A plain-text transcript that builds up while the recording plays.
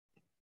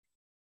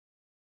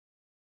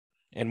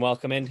And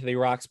welcome into the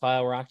Rocks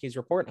Pile Rockies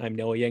Report. I'm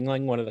Noah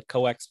Yingling, one of the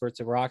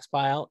co-experts of Rocks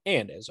Pile.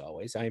 And as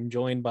always, I'm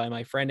joined by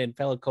my friend and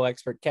fellow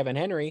co-expert, Kevin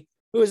Henry,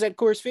 who is at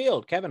Coors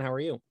Field. Kevin, how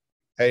are you?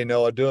 Hey,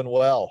 Noah, doing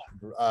well.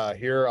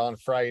 Here on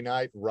Friday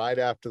night, right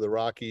after the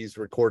Rockies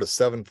record a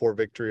 7-4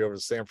 victory over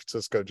the San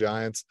Francisco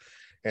Giants.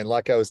 And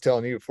like I was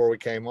telling you before we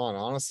came on,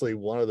 honestly,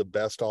 one of the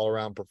best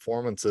all-around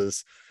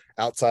performances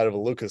outside of a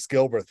Lucas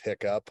Gilbert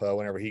hiccup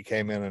whenever he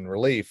came in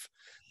relief.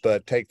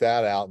 But take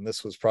that out, and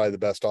this was probably the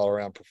best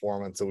all-around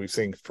performance that we've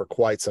seen for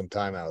quite some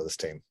time out of this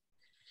team.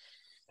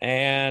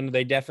 And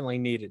they definitely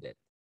needed it.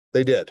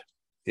 They did.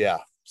 Yeah.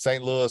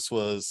 St. Louis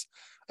was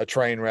a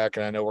train wreck,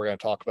 and I know we're going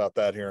to talk about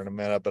that here in a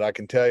minute, but I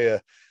can tell you,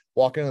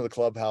 walking into the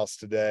clubhouse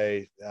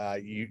today,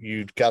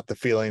 you got the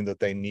feeling that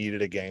they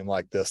needed a game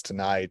like this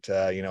tonight.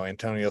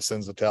 Antonio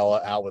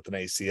Senzatela out with an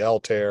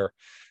ACL tear.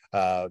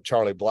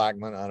 Charlie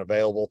Blackmon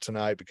unavailable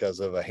tonight because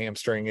of a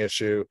hamstring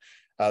issue.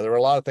 There were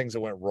a lot of things that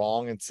went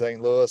wrong in St.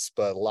 Louis,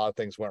 but a lot of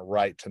things went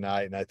right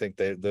tonight. And I think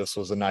this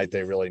was a night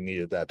they really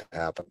needed that to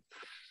happen.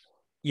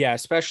 Yeah,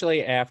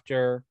 especially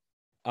after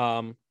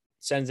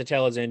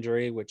Senzatela's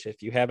injury, which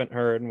if you haven't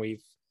heard, and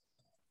we've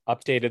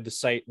updated the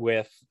site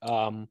with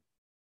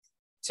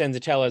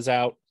Senzatela's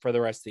out for the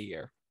rest of the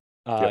year.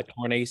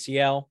 Torn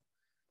ACL.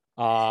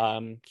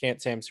 Can't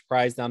say I'm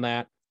surprised on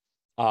that.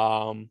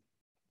 Blackmon,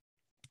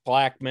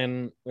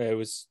 it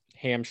was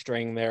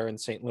hamstring there in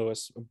St.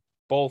 Louis.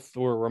 Both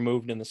were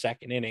removed in the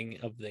second inning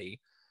of the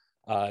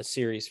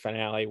series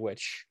finale,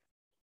 which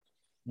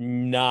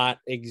not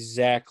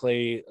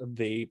exactly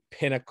the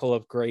pinnacle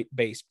of great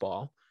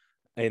baseball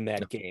in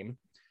that game.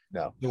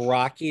 No. The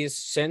Rockies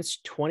since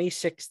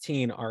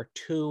 2016 are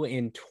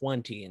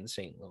 2-20 in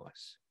St.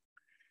 Louis.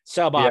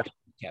 Suboptimal,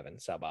 Kevin.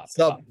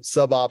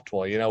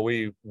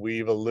 Suboptimal.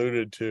 We've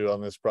alluded to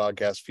on this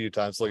broadcast a few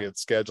times, looking at the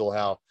schedule,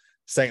 how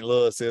St.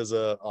 Louis is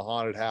a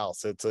haunted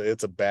house.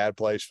 It's a bad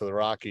place for the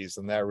Rockies,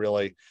 and that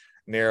really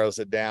narrows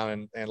it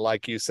down. And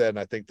like you said, and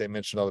I think they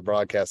mentioned on the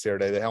broadcast the other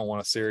day, they haven't won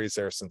a series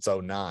there since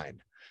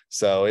 2009.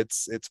 So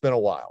it's been a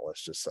while,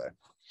 let's just say.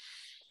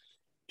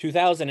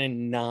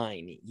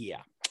 2009,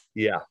 yeah,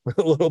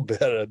 a little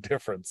bit of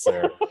difference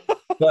there.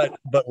 but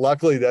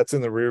luckily that's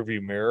in the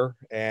rearview mirror,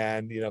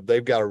 and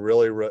they've got a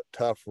really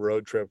tough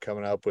road trip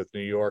coming up with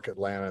New York,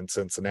 Atlanta, and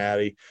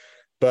Cincinnati.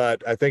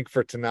 But I think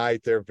for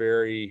tonight they're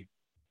very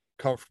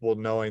comfortable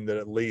knowing that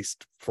at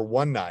least for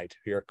one night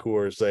here at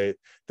Coors,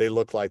 they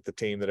look like the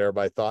team that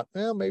everybody thought,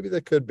 well, maybe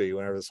they could be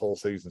whenever this whole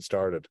season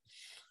started.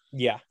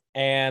 Yeah,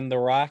 and the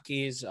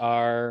Rockies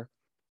are,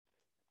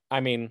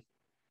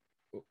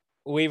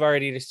 we've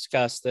already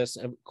discussed this.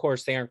 Of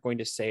course, they aren't going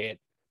to say it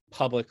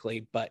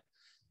publicly, but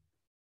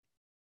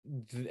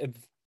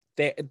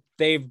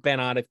they've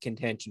been out of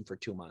contention for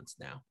 2 months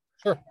now.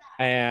 Sure.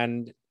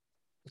 And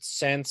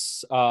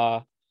since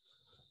the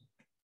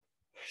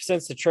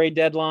trade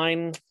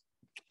deadline,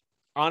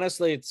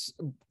 honestly, it's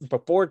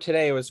before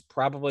today, it was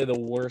probably the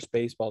worst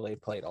baseball they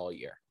played all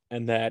year.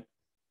 And that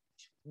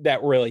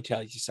really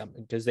tells you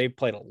something, because they've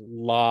played a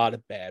lot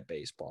of bad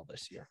baseball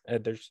this year.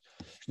 There's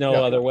no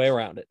other way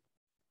around it.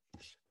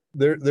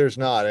 There's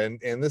not,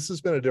 and this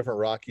has been a different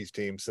Rockies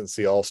team since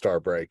the All-Star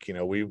break.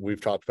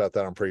 We've talked about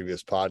that on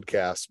previous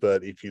podcasts,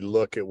 but if you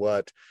look at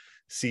what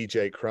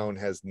CJ Cron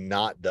has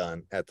not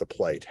done at the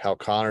plate, how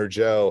Connor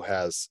Joe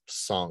has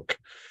sunk,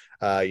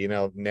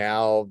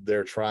 now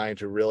they're trying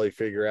to really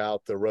figure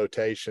out the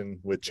rotation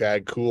with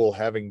Chad Kuhl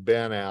having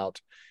been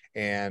out,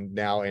 and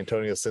now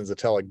Antonio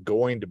Senzatela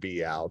going to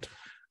be out.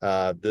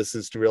 This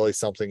is really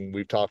something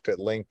we've talked at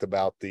length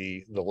about,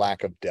 the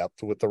lack of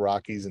depth with the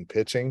Rockies in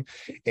pitching.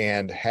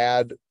 And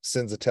had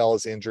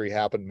Senzatela's injury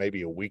happened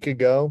maybe a week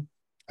ago,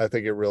 I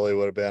think it really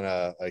would have been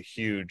a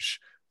huge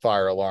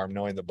fire alarm,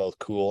 knowing that both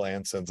Kuhl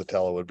and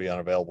Senzatela would be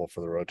unavailable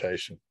for the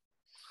rotation.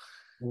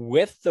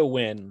 With the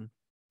win,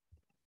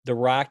 the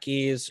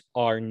Rockies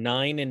are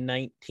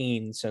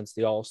 9-19 since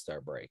the All-Star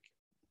break.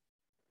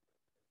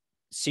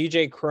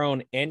 CJ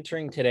Cron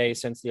entering today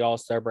since the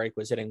All-Star break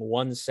was hitting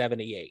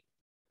 178.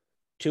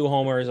 2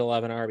 homers,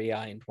 11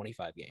 RBI in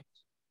 25 games.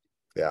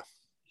 Yeah.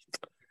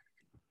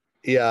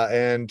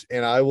 And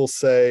I will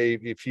say,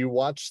 if you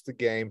watch the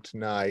game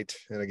tonight,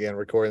 and again,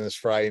 recording this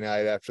Friday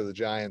night after the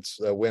Giants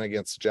win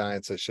against the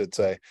Giants, I should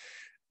say,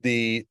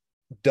 the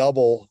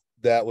double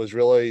that was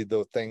really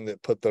the thing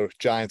that put the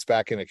Giants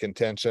back into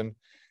contention.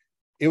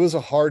 It was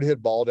a hard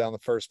hit ball down the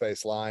first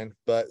base line,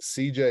 but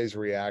CJ's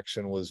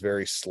reaction was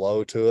very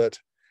slow to it.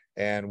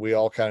 And we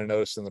all kind of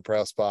noticed in the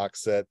press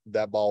box that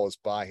ball was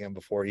by him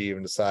before he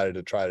even decided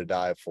to try to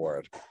dive for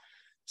it.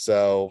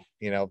 So,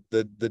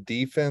 the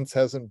defense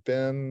hasn't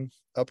been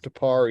up to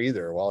par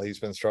either, while he's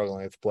been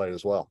struggling at the plate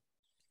as well.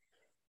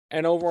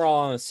 And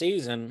overall on the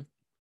season,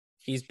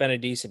 he's been a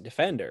decent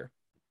defender.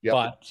 Yep.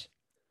 But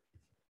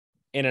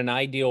in an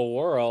ideal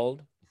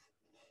world,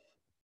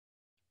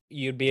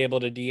 you'd be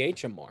able to DH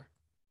him more.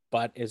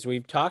 But as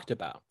we've talked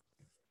about,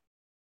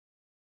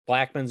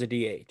 Blackmon's a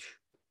DH.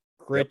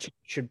 Gritch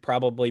should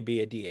probably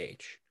be a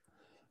DH.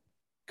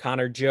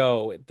 Connor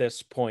Joe, at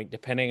this point,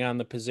 depending on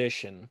the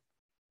position,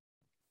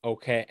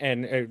 Okay.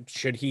 And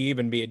should he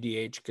even be a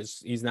DH?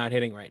 Because he's not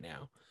hitting right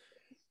now.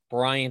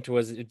 Bryant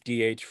was a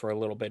DH for a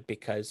little bit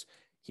because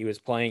he was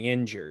playing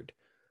injured.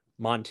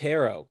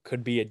 Montero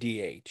could be a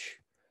DH.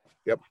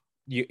 Yep.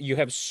 You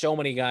have so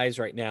many guys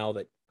right now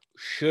that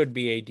should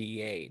be a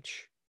DH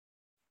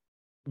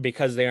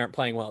because they aren't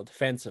playing well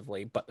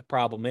defensively. But the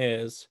problem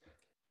is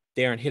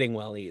they aren't hitting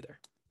well either.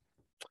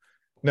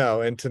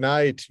 No, and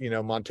tonight,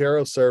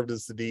 Montero served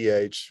as the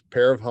DH,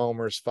 pair of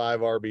homers,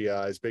 5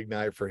 RBIs, big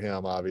night for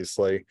him,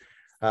 obviously.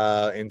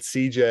 And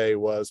CJ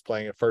was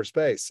playing at first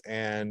base,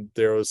 and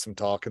there was some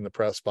talk in the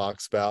press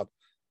box about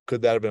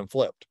could that have been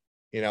flipped,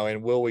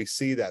 and will we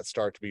see that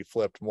start to be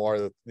flipped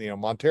more?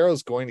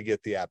 Montero's going to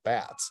get the at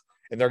bats,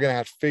 and they're going to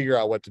have to figure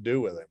out what to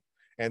do with him.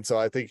 And so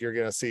I think you're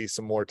going to see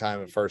some more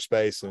time at first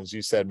base, and as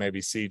you said,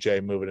 maybe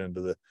CJ moving into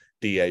the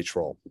DH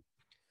role.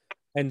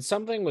 And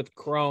something with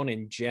Cron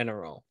in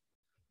general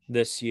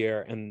this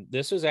year, and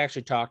this was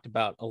actually talked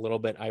about a little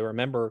bit. I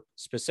remember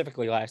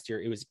specifically last year,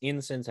 it was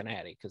in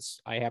Cincinnati because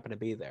I happened to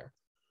be there,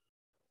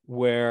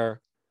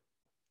 where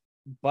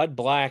Bud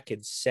Black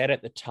had said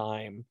at the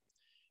time,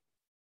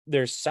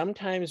 there's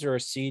sometimes where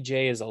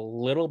CJ is a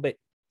little bit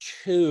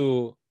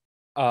too,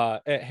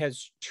 it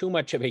has too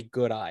much of a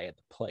good eye at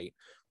the plate,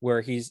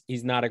 where he's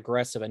not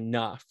aggressive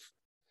enough,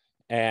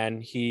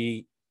 and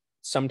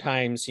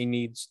sometimes he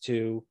needs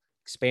to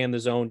expand the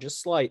zone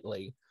just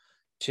slightly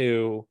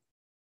to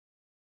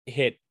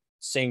hit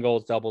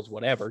singles, doubles,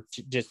 whatever,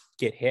 to just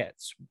get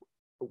hits,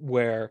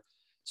 where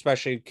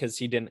especially because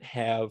he didn't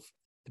have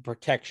the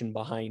protection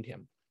behind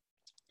him.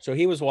 So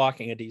he was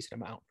walking a decent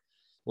amount.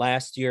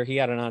 Last year, he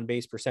had an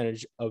on-base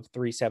percentage of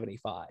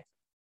 375.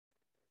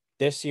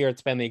 This year,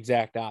 it's been the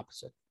exact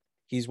opposite.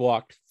 He's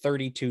walked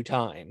 32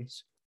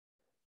 times.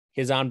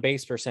 His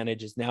on-base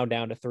percentage is now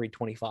down to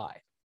 325.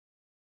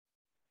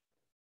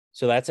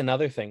 So that's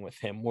another thing with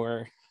him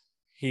where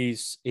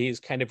he's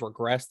kind of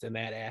regressed in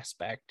that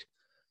aspect.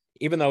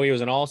 Even though he was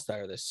an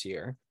all-star this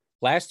year,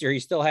 last year he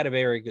still had a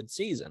very good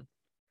season.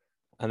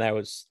 And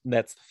that's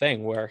the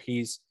thing where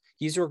he's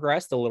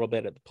regressed a little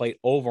bit at the plate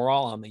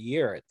overall on the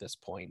year at this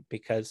point,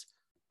 because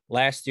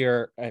last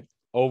year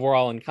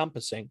overall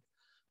encompassing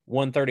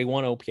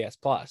 131 OPS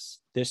plus.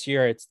 This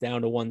year it's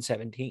down to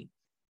 117.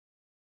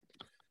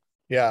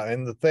 Yeah.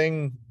 And the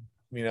thing,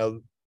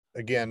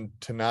 again,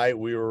 tonight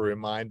we were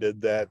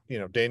reminded that,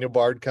 Daniel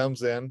Bard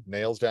comes in,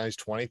 nails down his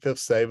 25th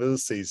save of the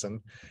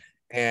season.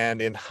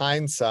 And in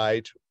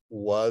hindsight,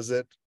 was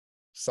it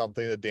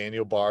something that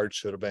Daniel Bard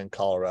should have been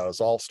Colorado's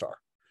all-star?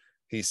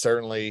 He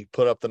certainly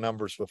put up the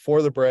numbers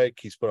before the break.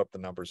 He's put up the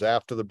numbers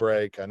after the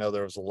break. I know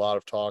there was a lot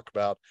of talk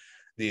about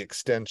the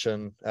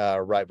extension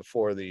right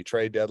before the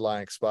trade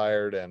deadline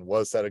expired, and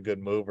was that a good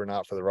move or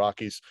not for the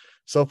Rockies?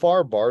 So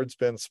far, Bard's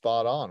been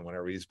spot on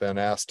whenever he's been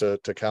asked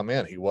to come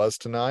in. He was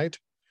tonight.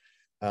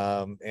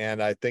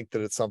 And I think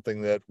that it's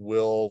something that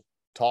we'll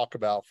talk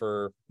about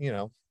for,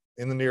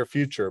 in the near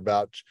future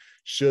about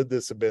should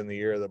this have been the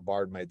year that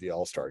Bard made the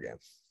All-Star game.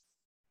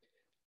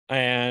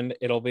 And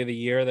it'll be the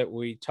year that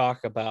we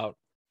talk about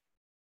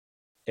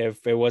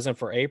if it wasn't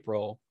for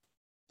April,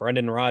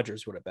 Brendan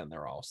Rodgers would have been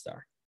their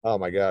All-Star. Oh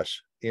my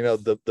gosh.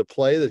 The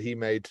play that he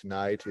made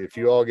tonight, if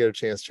you all get a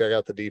chance, check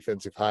out the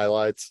defensive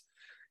highlights.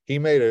 He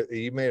made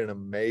an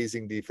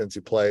amazing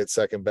defensive play at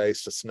second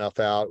base to snuff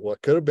out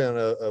what could have been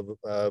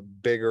a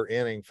bigger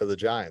inning for the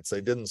Giants.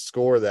 They didn't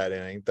score that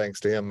inning thanks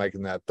to him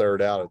making that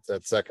third out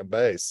at second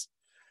base.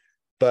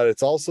 But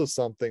it's also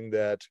something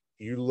that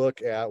you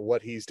look at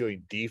what he's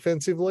doing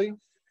defensively,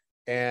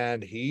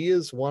 and he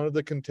is one of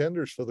the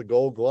contenders for the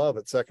Gold Glove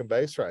at second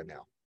base right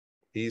now.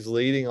 He's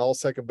leading all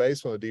second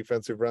basemen with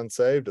defensive runs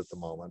saved at the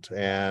moment.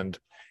 And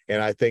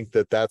I think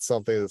that that's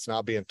something that's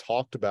not being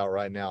talked about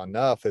right now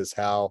enough, is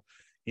how,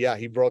 yeah,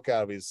 he broke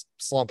out of his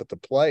slump at the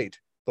plate,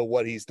 but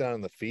what he's done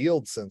in the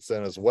field since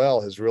then as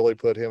well has really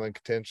put him in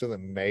contention that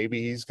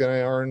maybe he's going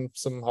to earn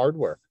some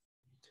hardware.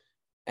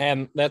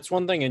 And that's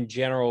one thing in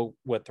general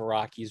with the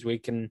Rockies. We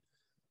can,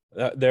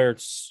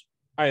 there's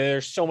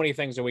so many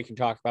things that we can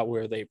talk about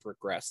where they've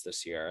regressed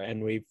this year.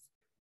 And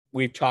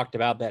we've talked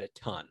about that a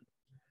ton.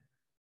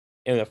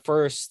 In the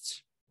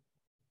first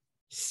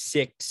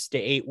 6 to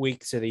 8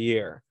 weeks of the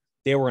year,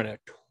 they were an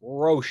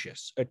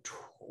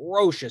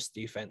atrocious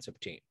defensive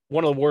team.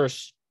 One of the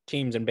worst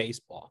teams in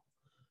baseball.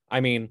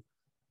 I mean,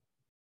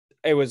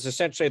 it was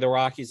essentially the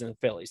Rockies and the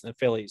Phillies. And the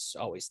Phillies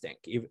always stink.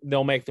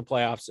 They'll make the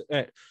playoffs.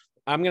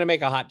 I'm going to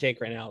make a hot take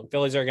right now. The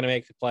Phillies are going to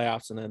make the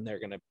playoffs, and then they're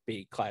going to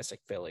be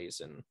classic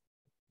Phillies. And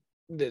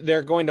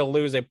they're going to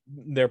lose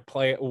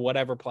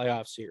whatever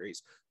playoff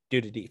series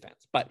due to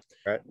defense. But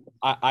right.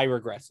 I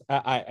regress.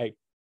 I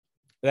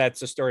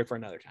that's a story for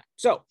another time.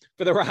 So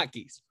for the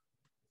Rockies,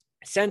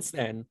 since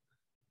then,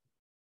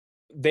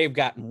 they've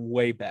gotten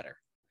way better.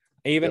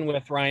 Even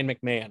with Ryan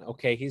McMahon.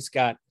 Okay, he's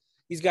got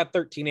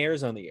 13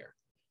 errors on the year.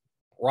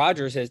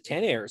 Rodgers has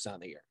 10 errors on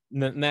the year.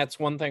 And that's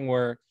one thing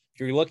where if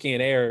you're looking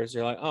at errors,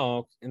 you're like,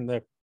 oh, in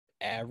the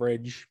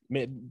average,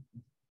 mid,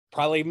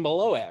 probably even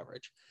below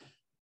average.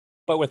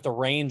 But with the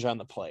range on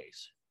the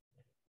plays.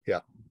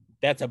 Yeah.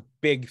 That's a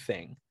big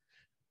thing.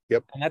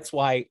 Yep. And that's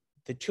why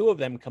the two of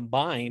them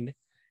combined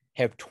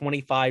have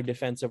 25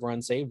 defensive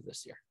runs saved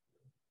this year.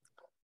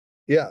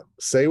 Yeah.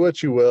 Say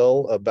what you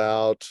will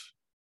about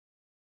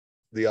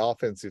the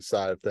offensive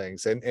side of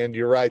things. And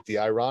you're right. The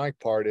ironic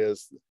part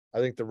is I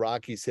think the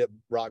Rockies hit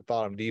rock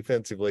bottom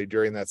defensively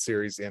during that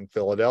series in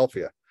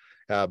Philadelphia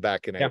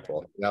back in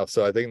April.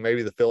 So I think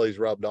maybe the Phillies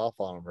rubbed off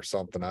on them or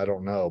something. I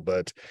don't know,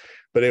 but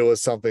it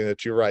was something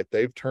that you're right.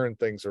 They've turned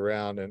things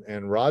around,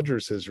 and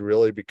Rogers has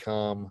really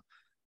become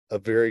a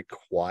very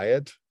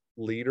quiet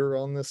leader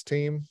on this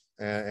team.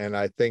 And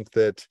I think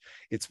that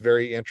it's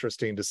very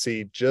interesting to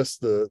see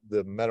just the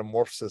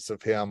metamorphosis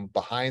of him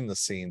behind the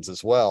scenes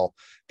as well,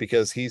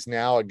 because he's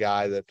now a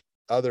guy that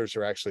others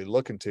are actually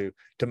looking to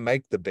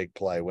make the big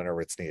play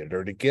whenever it's needed,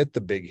 or to get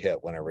the big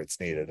hit whenever it's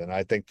needed. And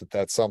I think that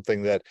that's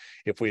something that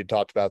if we had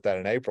talked about that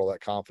in April,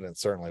 that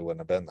confidence certainly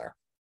wouldn't have been there.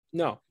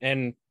 No,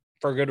 and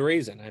for good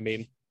reason. I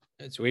mean,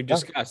 as we've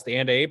discussed, the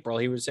end of April,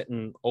 he was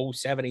hitting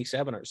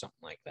 077 or something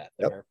like that.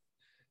 Yep.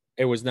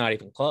 It was not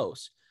even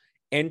close.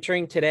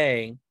 Entering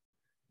today,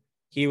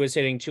 he was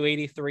hitting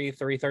 283,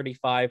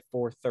 335,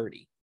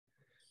 430.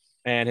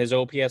 And his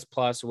OPS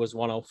plus was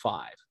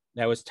 105.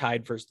 That was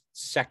tied for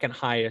second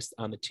highest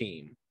on the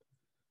team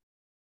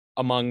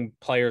among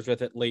players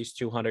with at least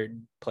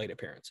 200 plate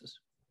appearances.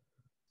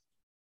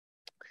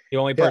 The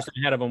only person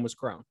ahead of him was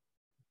Cron.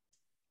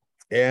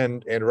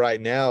 And right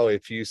now,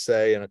 if you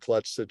say in a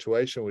clutch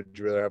situation, would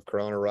you rather have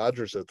Cron or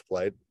Rogers at the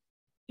plate?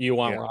 You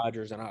want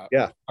Rogers and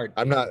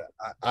I'm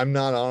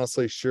not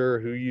honestly sure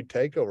who you'd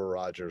take over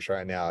Rogers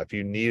right now. If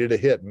you needed a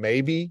hit,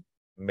 maybe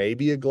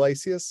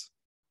Iglesias.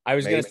 I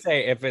was going to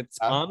say, if it's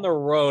on the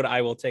road,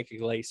 I will take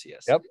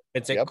Iglesias. Yep.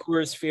 If it's at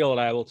Coors Field,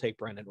 I will take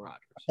Brendan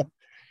Rodgers.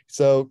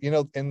 So,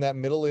 in that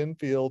middle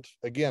infield,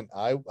 again,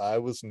 I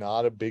was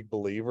not a big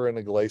believer in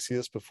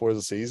Iglesias before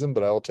the season,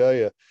 but I will tell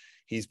you,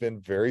 he's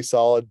been very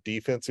solid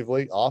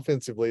defensively.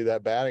 Offensively,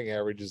 that batting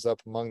average is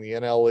up among the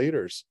NL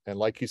leaders. And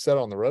like you said,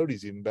 on the road,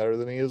 he's even better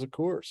than he is at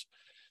Coors.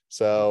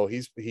 So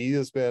he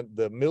has been,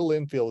 the middle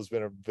infield has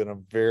been a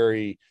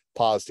very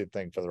positive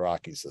thing for the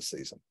Rockies this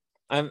season.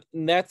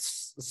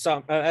 That's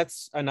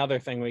another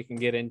thing we can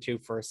get into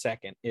for a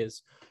second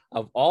is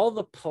of all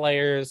the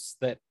players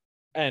that,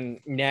 and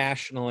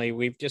nationally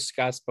we've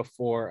discussed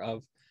before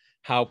of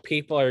how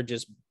people are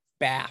just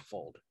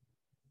baffled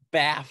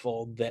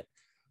that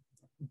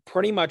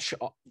pretty much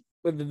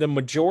the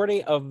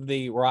majority of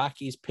the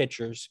Rockies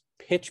pitchers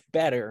pitch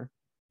better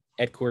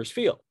at Coors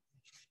Field.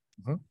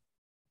 Mm-hmm.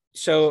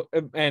 So,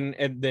 and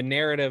the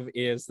narrative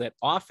is that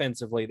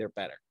offensively they're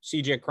better.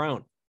 CJ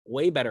Cron,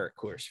 way better at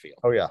Coors Field.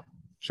 Oh yeah,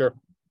 sure.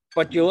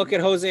 But you look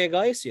at Jose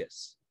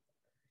Iglesias,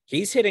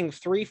 he's hitting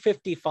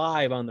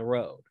 355 on the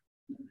road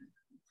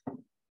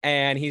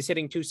and he's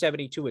hitting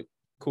 272 at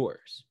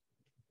Coors.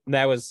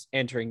 That was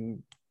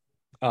entering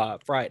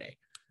Friday.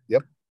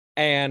 Yep.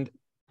 And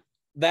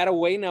that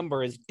away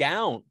number is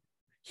down.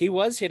 He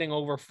was hitting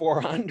over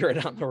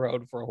 400 on the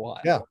road for a while.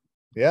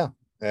 Yeah.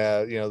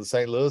 The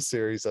St. Louis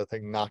series, I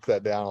think, knocked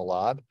that down a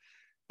lot.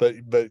 But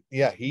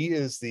yeah, he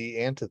is the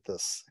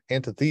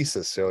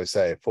antithesis, shall we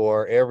say,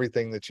 for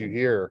everything that you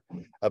hear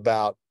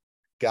about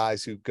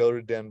guys who go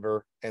to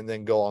Denver and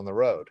then go on the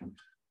road.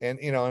 And,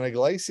 and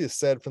Iglesias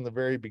said from the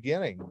very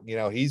beginning,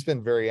 he's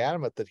been very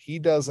adamant that he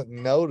doesn't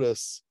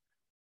notice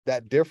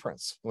that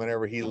difference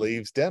whenever he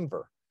leaves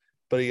Denver.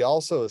 But he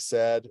also has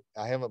said,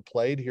 I haven't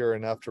played here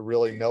enough to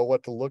really know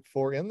what to look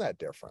for in that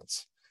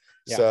difference.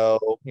 Yeah.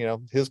 So,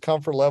 his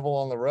comfort level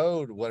on the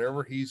road,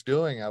 whatever he's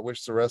doing, I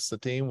wish the rest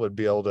of the team would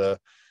be able to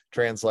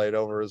translate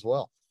over as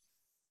well.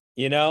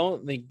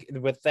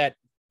 With that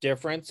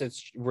difference,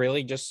 it's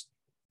really just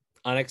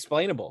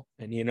unexplainable.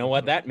 And you know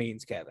what that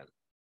means, Kevin?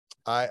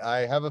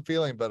 I have a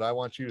feeling, but I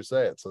want you to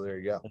say it. So there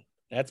you go.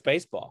 That's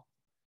baseball.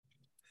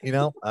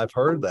 I've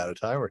heard that a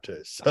time or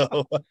two.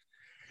 So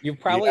you've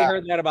probably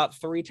heard that about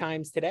 3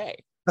 times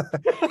today.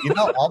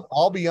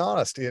 I'll be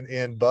honest,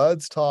 in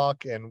Bud's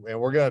talk, and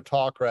we're going to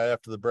talk right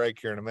after the break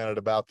here in a minute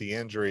about the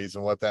injuries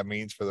and what that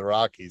means for the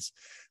Rockies.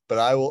 But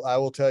I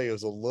will tell you, it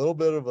was a little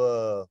bit of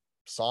a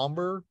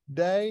somber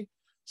day.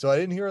 So I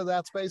didn't hear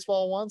That's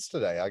Baseball once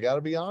today. I got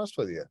to be honest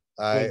with you.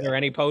 Was there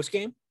any post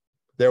game?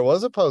 There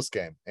was a post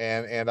game,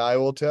 and I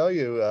will tell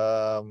you,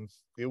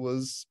 it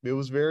was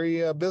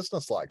very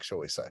businesslike, shall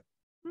we say,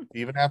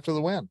 even after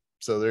the win.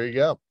 So there you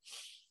go.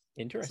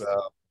 Interesting.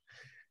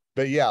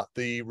 But yeah,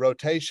 the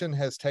rotation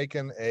has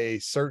taken a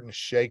certain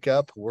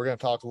shakeup. We're going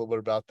to talk a little bit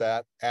about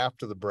that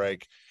after the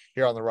break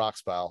here on the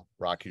Rox Pile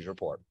Rockies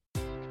Report.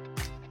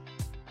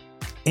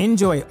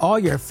 Enjoy all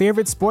your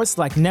favorite sports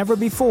like never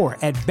before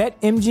at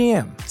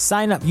BetMGM.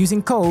 Sign up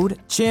using code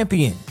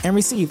CHAMPION and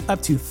receive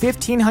up to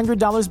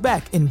 $1,500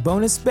 back in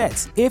bonus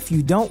bets if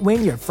you don't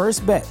win your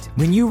first bet.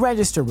 When you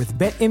register with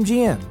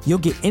BetMGM, you'll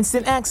get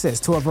instant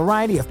access to a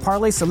variety of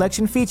parlay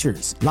selection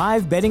features,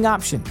 live betting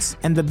options,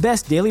 and the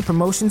best daily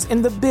promotions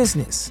in the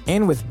business.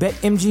 And with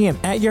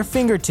BetMGM at your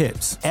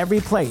fingertips, every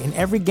play and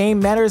every game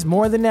matters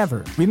more than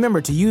ever. Remember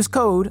to use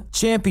code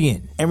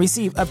CHAMPION and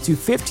receive up to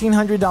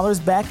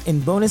 $1,500 back in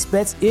bonus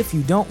bets if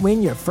you don't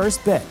win your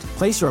first bet.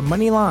 Place your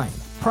money line,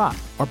 prop,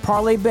 or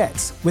parlay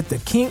bets with the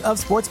king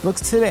of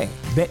sportsbooks today.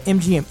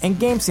 BetMGM and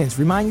GameSense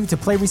remind you to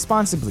play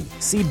responsibly.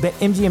 See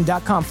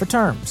BetMGM.com for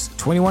terms.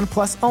 21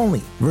 plus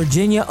only.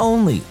 Virginia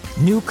only.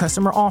 New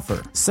customer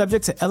offer.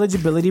 Subject to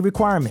eligibility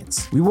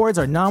requirements. Rewards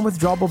are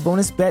non-withdrawable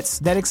bonus bets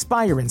that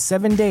expire in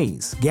 7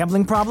 days.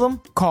 Gambling problem?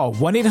 Call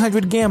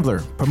 1-800-GAMBLER.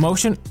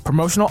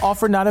 Promotional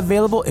offer not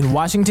available in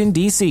Washington,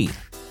 D.C.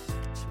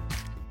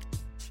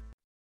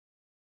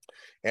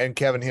 And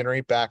Kevin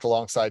Henry back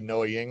alongside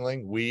Noah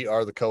Yingling. We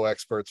are the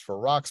co-experts for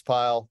Rocks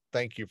Pile.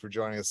 Thank you for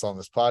joining us on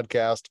this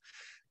podcast.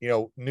 You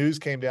know, news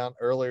came down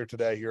earlier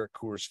today here at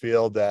Coors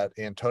Field that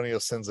Antonio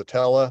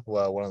Senzatella,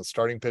 one of the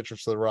starting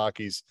pitchers for the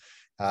Rockies,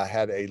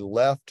 had a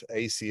left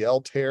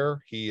ACL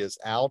tear. He is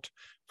out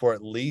for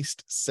at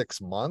least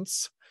 6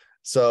 months.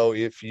 So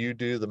if you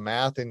do the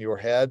math in your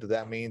head,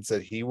 that means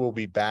that he will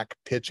be back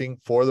pitching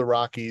for the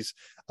Rockies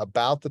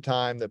about the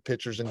time that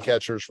pitchers and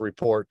catchers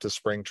report to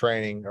spring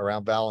training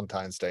around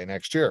Valentine's Day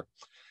next year.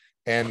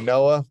 And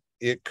Noah,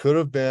 it could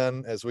have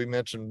been, as we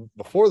mentioned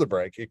before the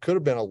break, it could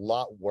have been a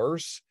lot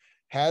worse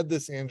had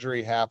this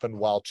injury happened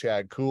while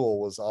Chad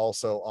Kuhl was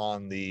also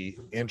on the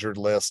injured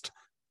list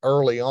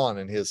early on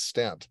in his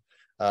stint.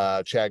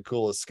 Chad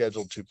Kuhl is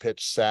scheduled to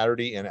pitch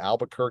Saturday in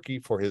Albuquerque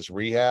for his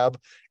rehab,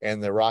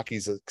 and the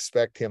Rockies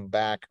expect him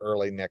back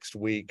early next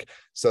week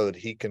so that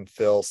he can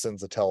fill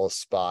Senzatella's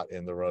spot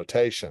in the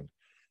rotation.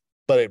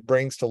 But it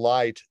brings to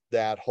light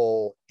that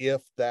whole,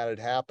 if that had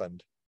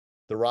happened,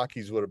 the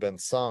Rockies would have been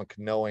sunk,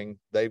 knowing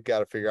they've got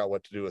to figure out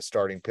what to do with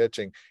starting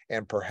pitching,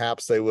 and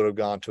perhaps they would have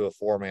gone to a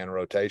 4-man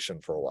rotation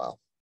for a while.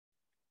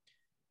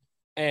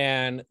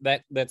 And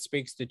that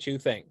speaks to two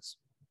things.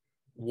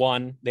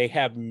 One, they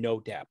have no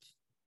depth.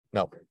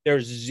 No,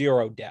 there's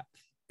zero depth,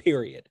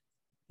 period.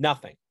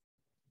 Nothing.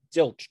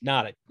 Zilch,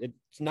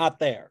 it's not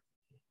there.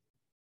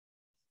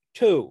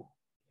 Two,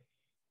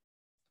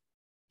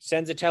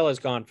 Senzatella is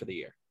gone for the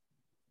year.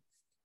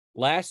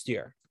 Last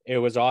year, it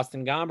was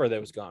Austin Gomber that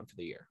was gone for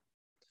the year.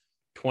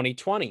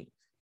 2020,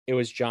 it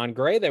was John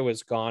Gray that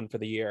was gone for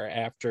the year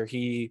after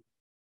it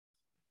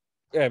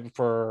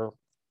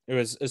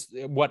was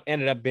what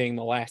ended up being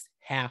the last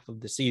half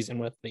of the season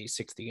with the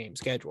 60-game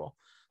schedule.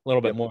 A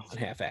little bit more than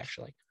half,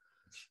 actually.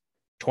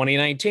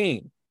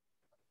 2019,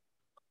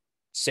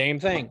 same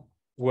thing,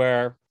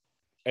 where,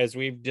 as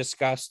we've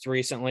discussed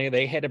recently,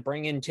 they had to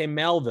bring in Tim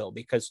Melville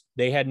because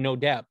they had no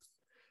depth,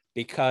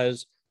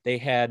 because they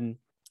had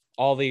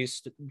all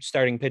these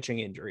starting pitching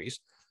injuries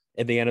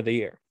at the end of the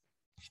year.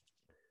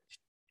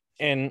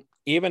 And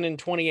even in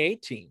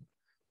 2018,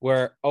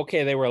 where,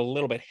 okay, they were a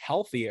little bit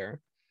healthier,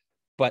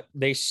 but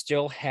they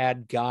still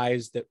had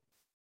guys that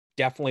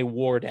definitely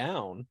wore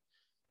down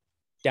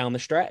the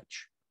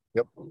stretch.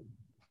 Yep.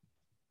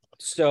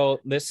 So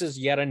this is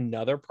yet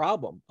another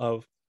problem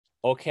of,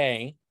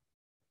 okay,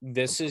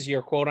 this is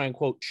your quote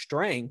unquote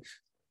strength.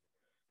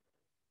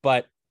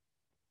 But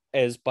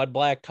as Bud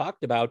Black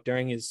talked about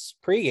during his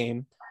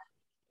pregame,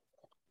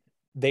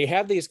 they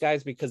have these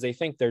guys because they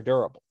think they're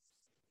durable.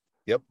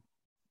 Yep.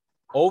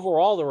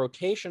 Overall, the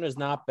rotation has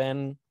not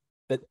been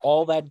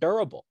all that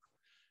durable.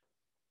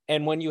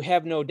 And when you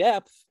have no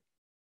depth,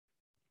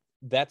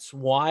 that's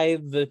why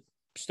the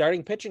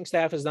starting pitching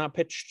staff has not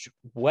pitched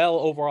well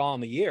overall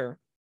in the year.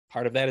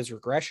 Part of that is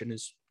regression,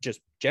 is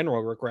just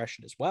general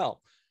regression as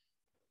well.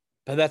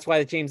 But that's why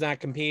the team's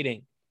not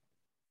competing.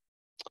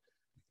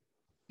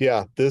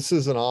 Yeah, this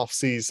is an off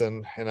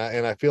season, and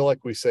I feel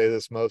like we say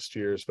this most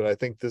years, but I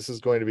think this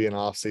is going to be an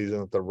off season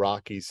that the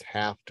Rockies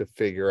have to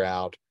figure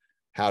out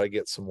how to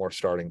get some more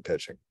starting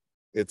pitching.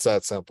 It's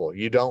that simple.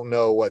 You don't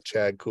know what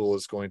Chad Kuhl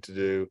is going to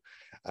do.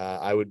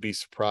 I would be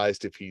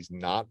surprised if he's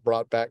not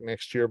brought back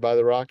next year by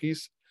the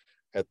Rockies.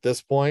 At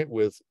this point,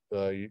 with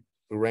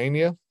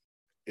Urania,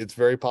 it's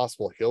very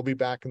possible he'll be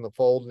back in the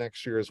fold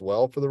next year as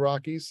well for the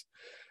Rockies.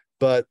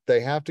 But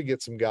they have to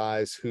get some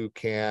guys who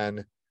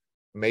can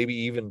maybe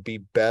even be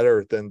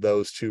better than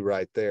those two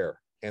right there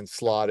and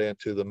slot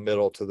into the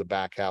middle to the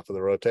back half of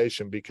the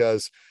rotation,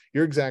 because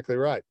you're exactly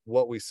right.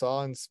 What we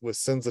saw with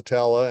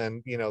Senzatella,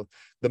 and, you know,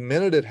 the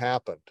minute it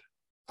happened,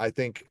 I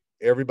think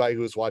everybody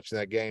who was watching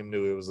that game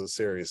knew it was a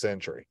serious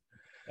injury.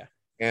 Yeah.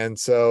 And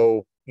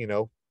so,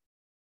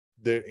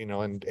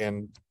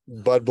 and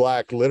Bud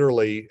Black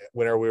literally,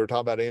 whenever we were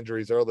talking about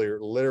injuries earlier,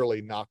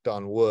 literally knocked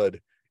on wood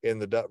in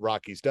the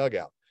Rockies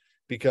dugout,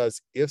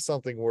 because if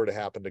something were to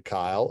happen to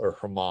Kyle or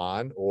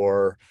Herman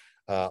or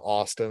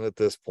Austin at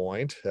this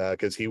point,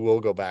 because he will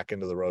go back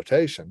into the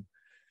rotation,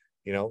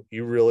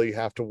 you really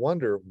have to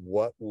wonder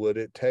what would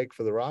it take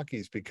for the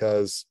Rockies,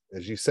 because,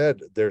 as you said,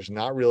 there's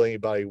not really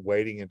anybody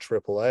waiting in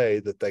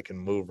AAA that they can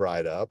move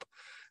right up.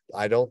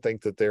 I don't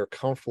think that they're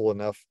comfortable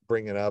enough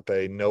bringing up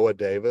a Noah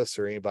Davis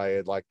or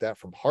anybody like that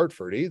from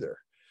Hartford either.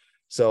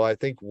 So I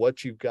think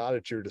what you've got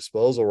at your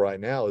disposal right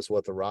now is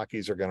what the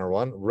Rockies are going to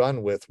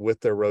run with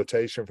their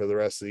rotation for the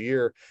rest of the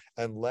year,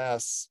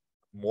 unless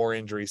more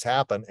injuries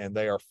happen and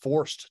they are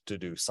forced to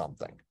do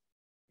something.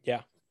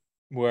 Yeah.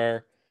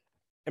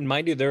 And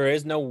mind you, there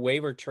is no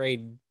waiver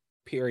trade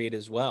period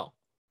as well.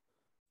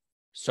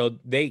 So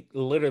they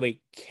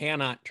literally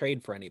cannot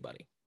trade for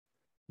anybody.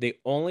 the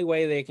only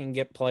way they can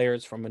get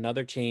players from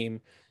another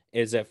team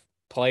is if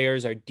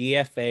players are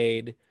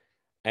DFA'd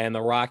and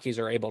the Rockies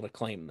are able to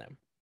claim them.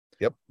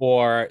 Yep.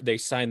 Or they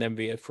sign them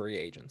via free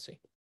agency.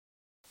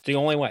 It's the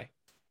only way.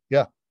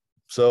 Yeah.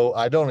 So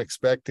I don't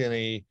expect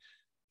any,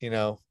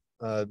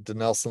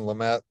 Dinelson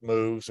Lamet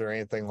moves or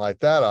anything like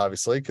that,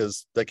 obviously,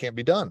 because they can't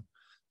be done.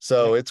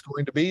 So it's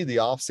going to be the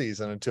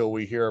offseason until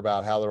we hear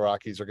about how the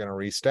Rockies are going to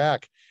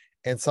restack.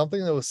 And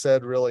something that was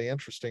said really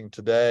interesting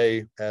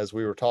today as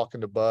we were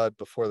talking to Bud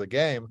before the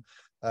game,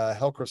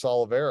 Helcris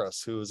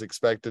Olivares, who is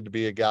expected to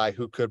be a guy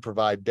who could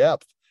provide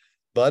depth.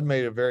 Bud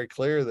made it very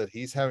clear that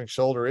he's having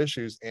shoulder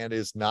issues and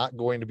is not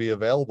going to be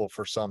available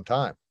for some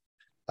time.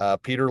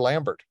 Peter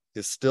Lambert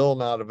is still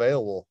not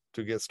available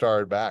to get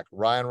started back.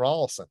 Ryan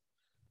Rollison,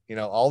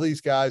 all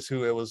these guys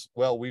who it was,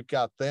 well, we've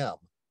got them.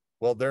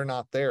 Well, they're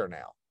not there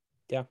now.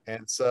 Yeah.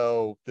 And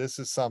so this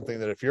is something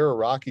that if you're a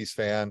Rockies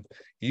fan,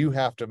 you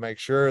have to make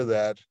sure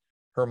that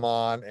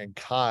Herman and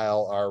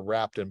Kyle are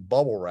wrapped in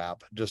bubble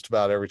wrap just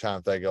about every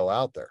time they go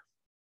out there.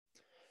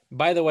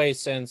 By the way,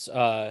 since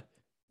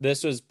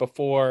this was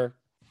before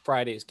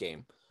Friday's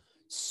game,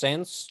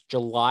 since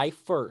July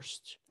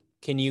 1st,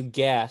 can you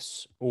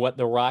guess what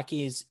the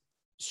Rockies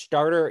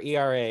starter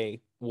ERA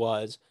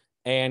was,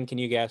 and can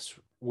you guess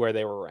where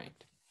they were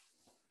ranked?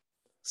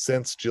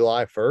 Since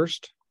July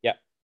 1st? Yep.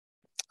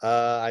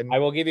 I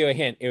will give you a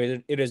hint.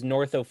 It is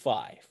north of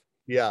 5.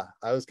 Yeah,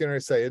 I was going to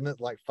say, isn't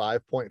it like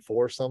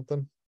 5.4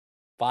 something?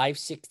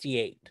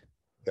 568.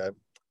 Okay.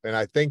 And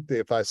I think that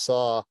if I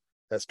saw,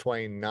 that's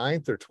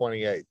 29th or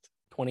 28th?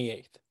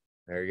 28th.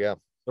 There you go.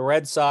 The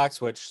Red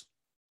Sox, which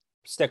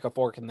stick a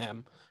fork in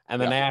them,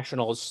 and the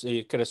Nationals,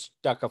 you could have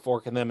stuck a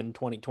fork in them in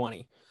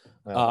 2020.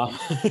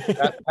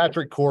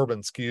 Patrick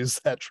Corbin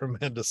skews that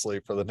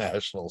tremendously for the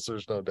Nationals.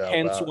 There's no doubt.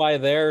 Hence why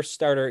their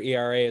starter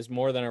ERA is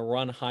more than a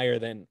run higher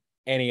than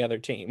any other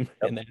team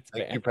in that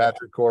span. Thank you,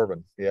 Patrick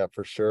Corbin. Yeah,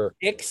 for sure.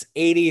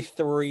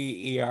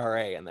 6.83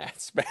 ERA in that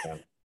span. Yeah.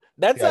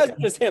 That's not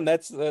just him.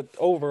 That's the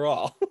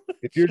overall.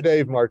 If you're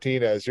Dave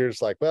Martinez, you're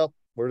just like, well,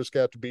 we're just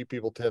going to have to beat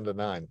people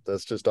 10-9.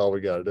 That's just all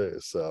we got to do.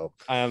 So,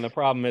 and the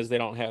problem is they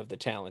don't have the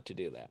talent to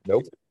do that.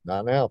 Nope,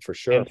 not now for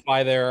sure. That's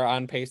why they're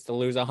on pace to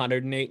lose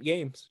 108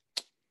 games.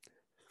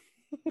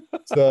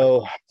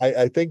 So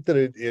I think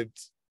that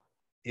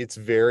it's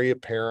very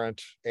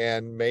apparent,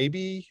 and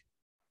maybe,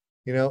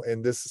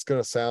 and this is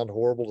going to sound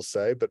horrible to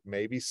say, but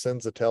maybe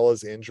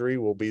Senzatella's injury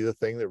will be the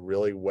thing that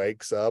really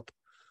wakes up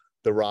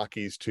the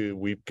Rockies to,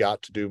 we've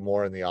got to do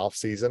more in the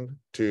offseason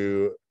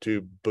to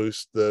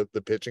boost the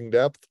pitching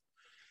depth.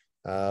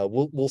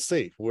 We'll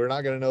see. We're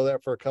not going to know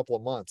that for a couple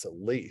of months at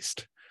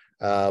least.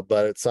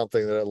 But it's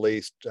something that at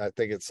least I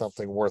think it's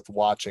something worth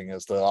watching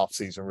as the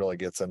offseason really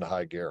gets into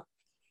high gear.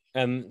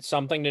 And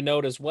something to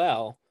note as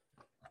well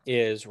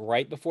is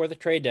right before the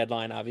trade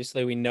deadline,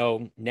 obviously we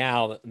know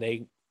now that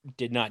they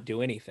did not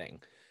do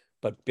anything,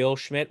 but Bill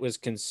Schmidt was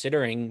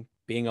considering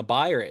being a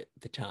buyer at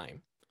the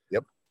time.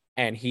 Yep.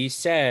 And he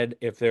said,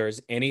 if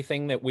there's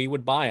anything that we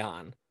would buy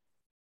on,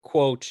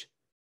 quote,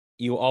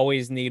 you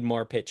always need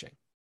more pitching.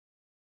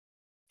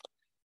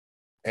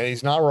 And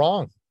he's not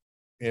wrong,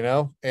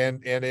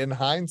 and in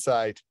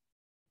hindsight,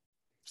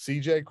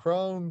 CJ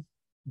Cron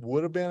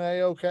would have been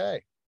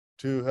A-okay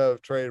to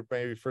have traded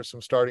maybe for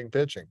some starting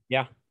pitching.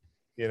 Yeah.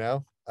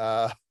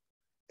 And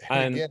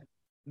again,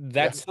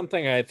 that's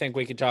something I think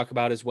we could talk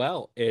about as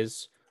well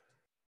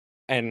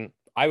and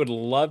I would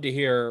love to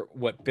hear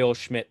what Bill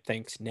Schmidt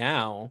thinks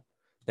now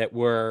that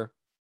we're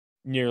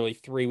nearly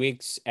 3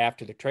 weeks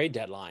after the trade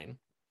deadline.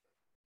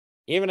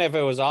 Even if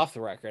it was off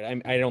the record,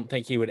 I don't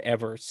think he would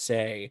ever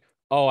say,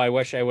 oh, I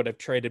wish I would have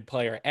traded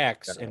player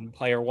X and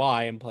player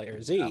Y and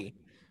player Z.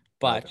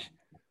 But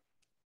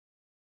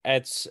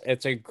it's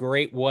a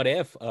great what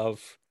if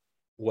of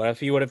what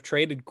if you would have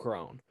traded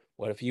Cron?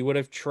 What if you would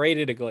have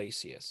traded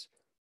Iglesias,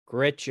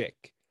 Grichuk?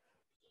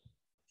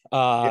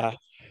 What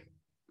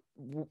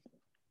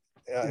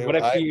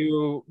if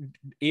you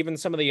even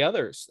some of the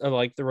others,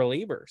 like the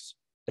relievers,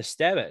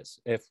 Estevez,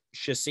 if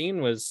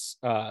Chacin was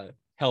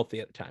healthy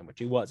at the time, which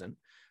he wasn't,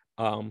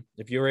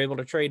 if you were able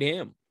to trade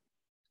him.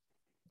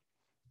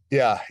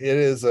 Yeah, it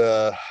is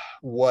a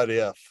what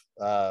if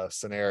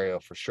scenario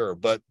for sure.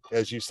 But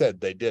as you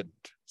said, they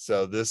didn't.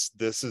 So this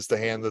is the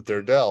hand that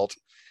they're dealt.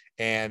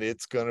 And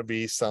it's going to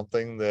be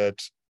something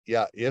that,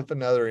 if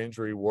another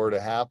injury were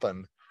to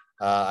happen,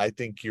 I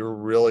think you're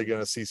really going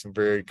to see some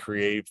very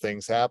creative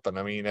things happen.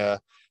 I mean,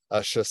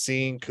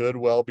 Chacin could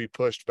well be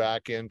pushed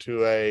back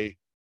into a,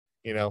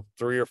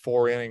 3 or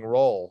 4 inning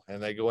role,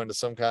 and they go into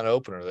some kind of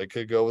opener. They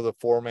could go with a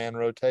 4-man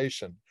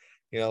rotation.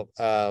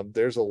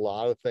 There's a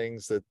lot of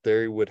things that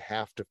they would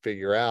have to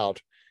figure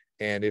out.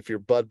 And if you're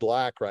Bud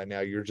Black right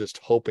now, you're just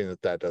hoping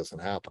that doesn't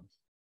happen.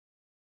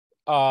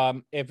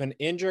 If an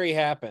injury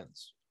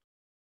happens,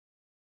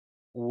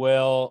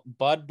 will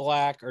Bud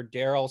Black or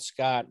Daryl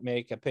Scott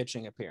make a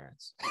pitching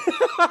appearance?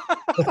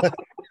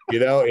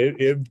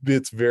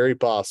 It's very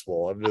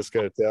possible. I'm just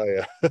going to tell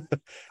you.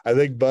 I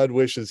think Bud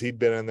wishes he'd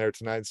been in there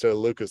tonight instead of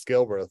Lucas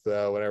Gilbreth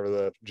whenever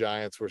the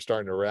Giants were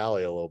starting to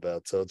rally a little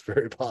bit. So it's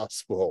very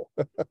possible.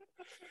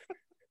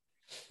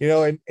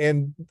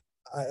 And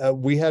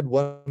we had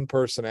one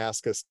person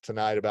ask us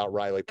tonight about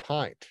Riley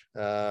Pint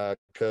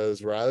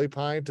because Riley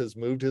Pint has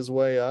moved his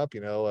way up.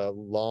 A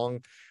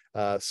long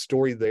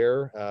story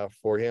there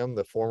for him.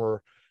 The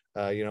former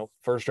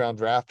first round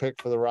draft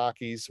pick for the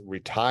Rockies,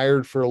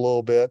 retired for a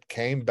little bit,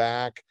 came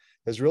back,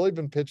 has really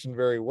been pitching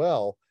very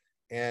well.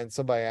 And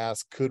somebody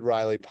asked, could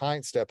Riley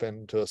Pint step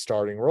into a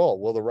starting role?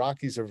 Well, the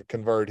Rockies have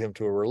converted him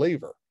to a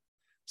reliever.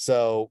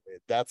 So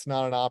that's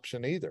not an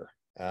option either.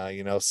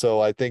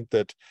 So I think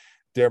that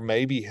there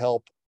may be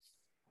help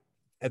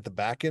at the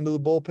back end of the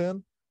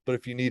bullpen, but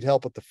if you need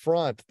help at the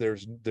front,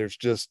 there's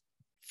just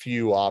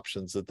few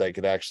options that they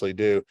could actually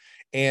do.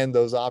 And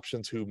those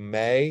options who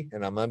may,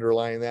 and I'm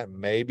underlining that,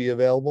 may be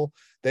available,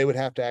 they would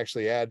have to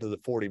actually add to the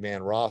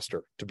 40-man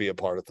roster to be a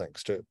part of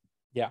things too.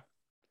 Yeah.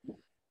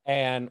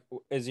 And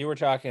as you were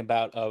talking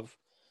about of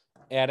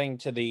adding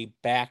to the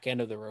back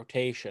end of the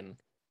rotation,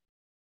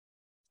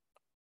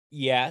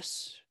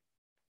 yes,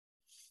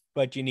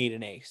 but you need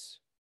an ace.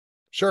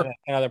 Sure.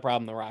 Another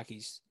problem, the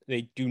Rockies,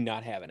 they do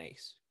not have an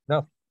ace.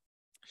 No.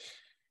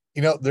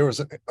 There was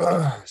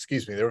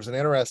there was an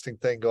interesting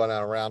thing going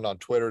on around on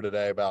Twitter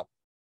today about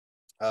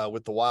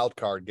with the wild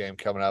card game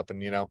coming up,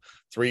 and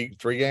three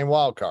game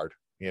wild card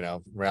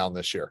round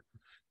this year.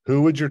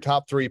 Who would your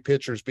top three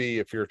pitchers be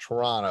if you're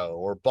Toronto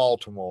or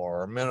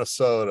Baltimore or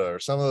Minnesota or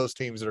some of those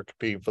teams that are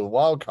competing for the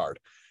wild card?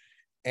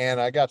 And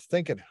I got to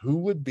thinking, who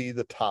would be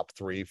the top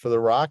three for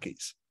the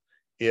Rockies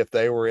if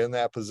they were in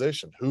that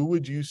position? Who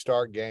would you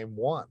start game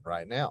one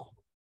right now?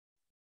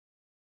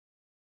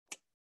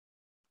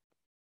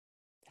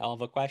 Hell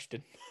of a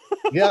question.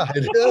 Yeah,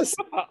 it is.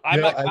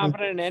 I'm not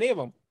confident in any of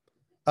them.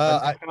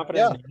 I'm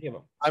confident in any of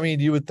them. I mean,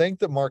 you would think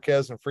that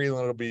Marquez and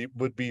Freeland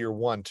would be your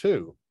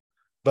 1-2,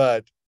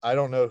 but I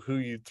don't know who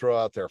you'd throw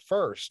out there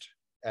first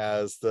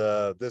as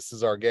this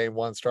is our game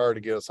one starter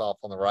to get us off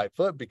on the right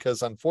foot,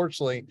 because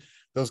unfortunately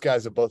those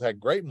guys have both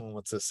had great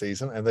moments this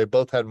season, and they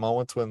both had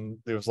moments when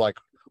it was like,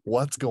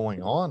 what's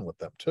going on with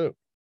them too?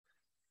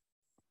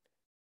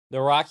 The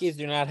Rockies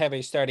do not have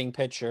a starting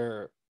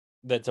pitcher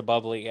that's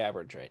above league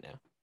average right now.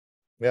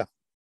 Yeah.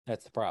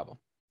 That's the problem.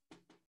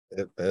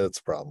 It's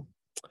a problem.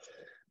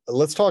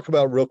 Let's talk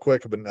about real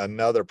quick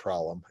another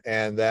problem,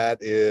 and that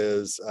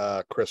is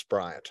Kris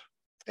Bryant.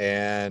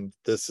 And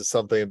this is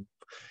something,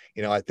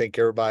 I think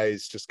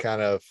everybody's just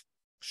kind of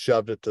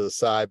shoved it to the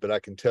side, but I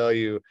can tell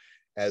you,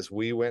 as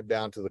we went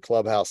down to the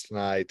clubhouse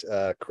tonight,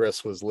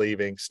 Kris was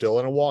leaving still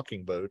in a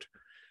walking boot.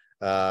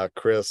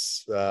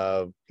 Kris,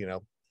 said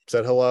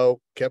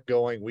hello, kept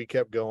going. We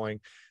kept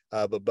going.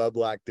 But Bud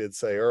Black did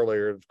say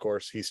earlier, of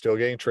course, he's still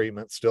getting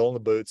treatment, still in the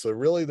boot. So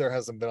really there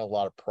hasn't been a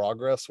lot of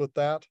progress with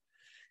that.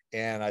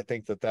 And I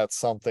think that that's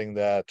something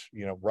that,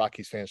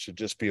 Rockies fans should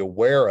just be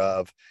aware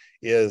of,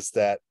 is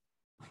that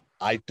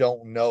I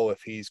don't know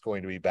if he's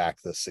going to be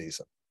back this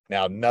season.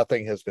 Now,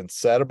 nothing has been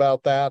said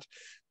about that,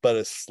 but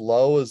as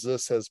slow as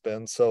this has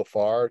been so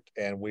far,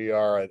 and we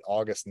are at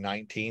August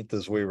 19th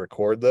as we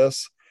record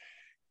this,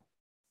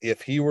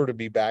 if he were to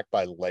be back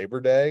by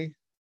Labor Day,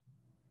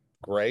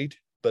 great.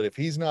 But if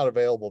he's not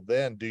available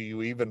then, do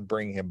you even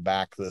bring him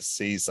back this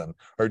season?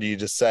 Or do you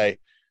just say,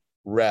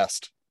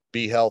 rest,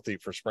 be healthy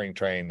for spring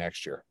training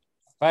next year?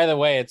 By the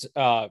way, it's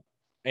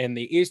in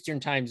the Eastern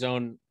time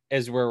zone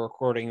as we're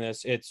recording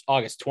this, it's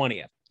August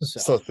 20th.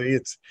 So see,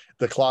 it's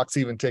the clock's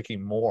even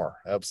ticking more.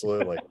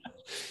 Absolutely.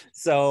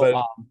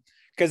 So,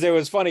 because it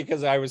was funny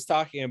because I was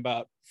talking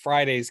about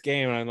Friday's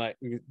game, and I'm like,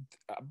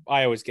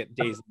 I always get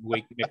days of the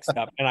week mixed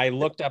up. And I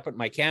looked up at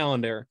my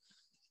calendar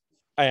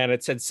and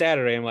it said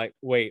Saturday. I'm like,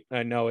 wait,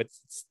 I know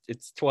it's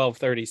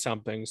 12:30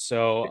 something.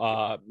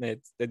 So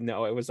it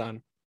was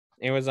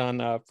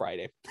on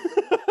Friday.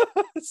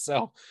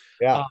 So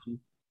yeah.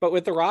 But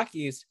with the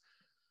Rockies,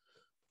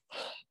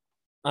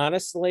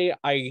 honestly,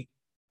 I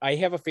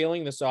have a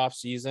feeling this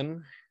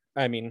offseason,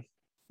 I mean,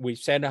 we've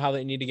said how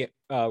they need to get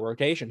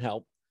rotation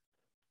help,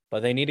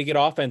 but they need to get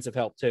offensive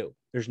help too.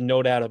 There's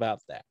no doubt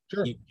about that.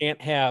 Sure. You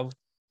can't have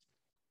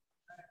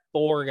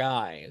 4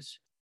 guys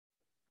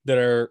that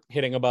are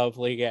hitting above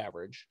league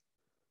average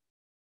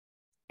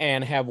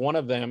and have one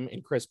of them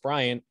in Kris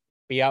Bryant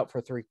be out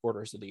for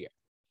 3/4 of the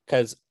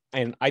year.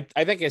 And I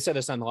think I said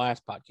this on the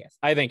last podcast,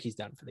 I think he's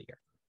done for the year.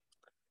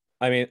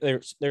 I mean,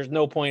 there's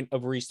no point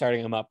of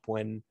restarting him up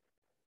when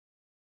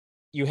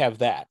you have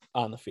that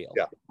on the field.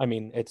 Yeah. I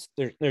mean,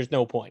 there's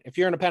no point. If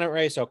you're in a pennant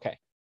race, okay.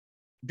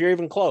 If you're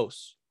even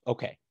close,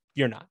 okay,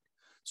 you're not.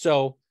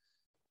 So,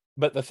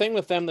 but the thing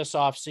with them this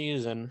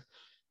offseason,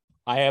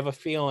 I have a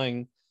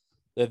feeling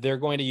that they're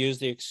going to use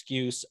the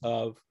excuse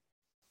of,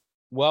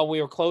 well,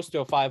 we were close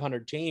to a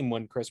 500 team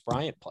when Kris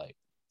Bryant played.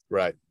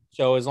 Right.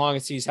 So as long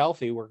as he's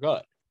healthy, we're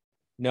good.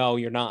 No,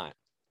 you're not.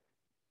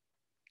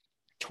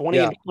 20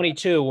 and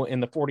 22 in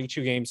the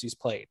 42 games he's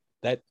played.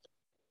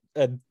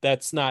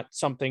 That's not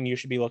something you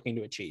should be looking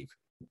to achieve.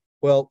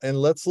 Well, and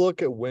let's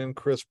look at when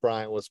Chris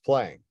Bryant was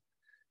playing,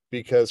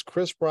 because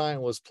Chris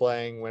Bryant was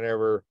playing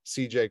whenever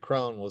CJ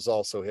Cron was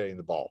also hitting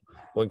the ball,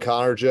 when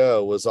Connor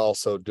Joe was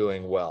also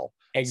doing well.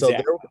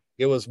 Exactly. So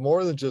it was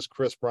more than just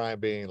Chris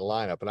Bryant being in the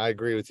lineup. And I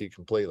agree with you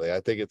completely.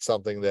 I think it's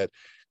something that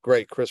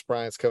great. Chris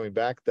Bryant's coming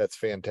back. That's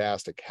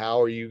fantastic.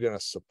 How are you going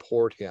to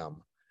support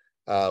him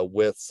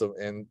with some,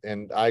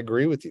 and I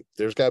agree with you.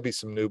 There's got to be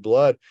some new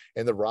blood,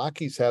 and the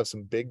Rockies have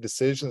some big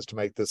decisions to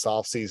make this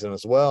offseason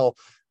as well,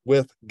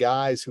 with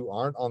guys who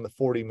aren't on the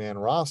 40-man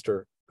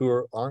roster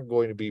who aren't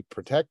going to be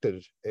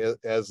protected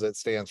as it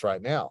stands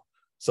right now.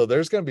 So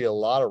there's going to be a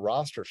lot of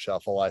roster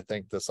shuffle, I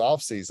think, this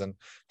offseason,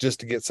 just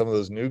to get some of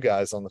those new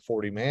guys on the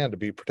 40-man to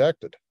be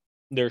protected.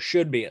 There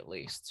should be, at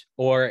least.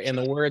 Or in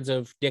the words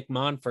of Dick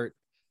Monfort,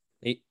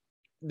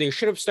 they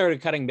should have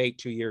started cutting bait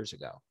 2 years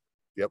ago.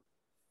 Yep.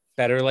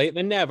 Better late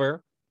than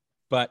never,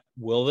 but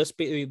will this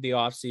be the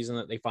offseason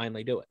that they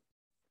finally do it?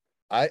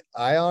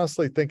 I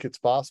honestly think it's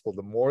possible.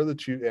 The more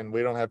that you, and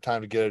we don't have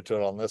time to get into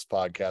it on this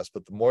podcast,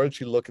 but the more that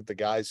you look at the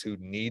guys who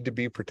need to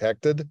be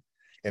protected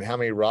and how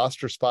many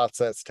roster spots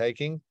that's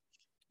taking,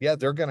 yeah,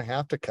 they're going to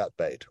have to cut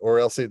bait, or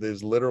else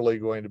there's literally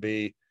going to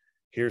be,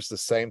 here's the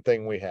same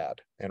thing we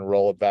had, and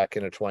roll it back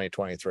into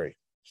 2023.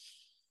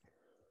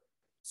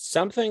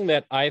 Something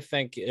that I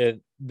think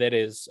that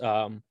is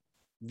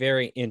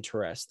very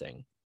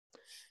interesting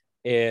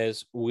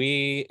is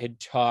we had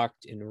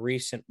talked in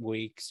recent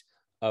weeks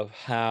of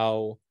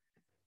how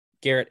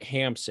Garrett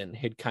Hampson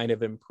had kind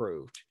of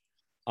improved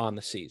on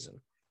the season,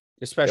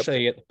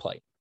 especially at the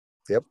plate.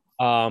 Yep.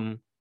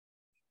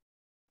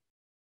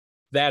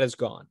 That is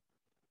gone.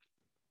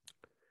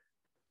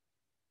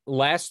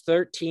 Last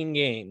 13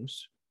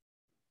 games,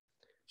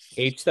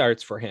 8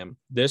 starts for him.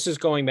 This is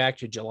going back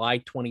to July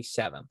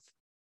 27th.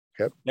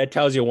 Yep. That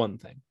tells you one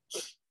thing.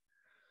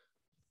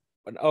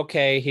 But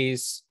okay,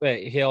 he's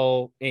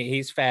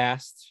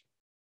fast,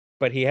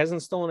 but he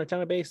hasn't stolen a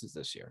ton of bases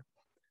this year.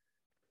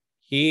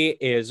 He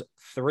is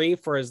 3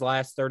 for his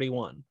last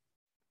 31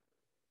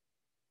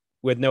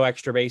 with no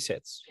extra base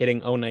hits,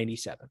 hitting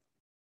 .097.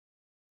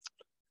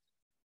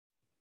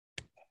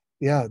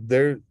 Yeah,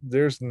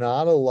 there's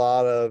not a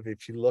lot of,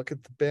 if you look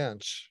at the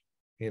bench,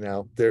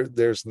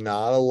 there's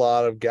not a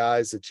lot of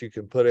guys that you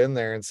can put in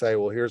there and say,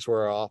 well, here's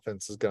where our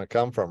offense is going to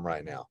come from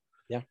right now.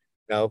 Yeah.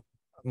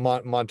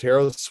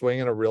 Montero's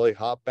swinging a really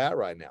hot bat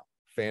right now.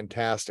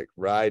 Fantastic.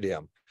 Ride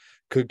him.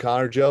 Could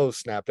Connor Joe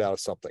snapped out of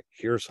something?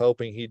 Here's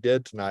hoping he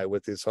did tonight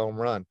with his home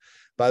run.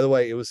 By the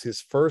way, it was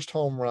his first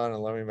home run,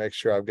 and let me make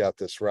sure I've got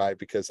this right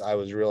because I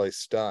was really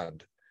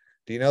stunned.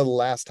 Do you know the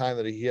last time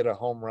that he hit a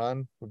home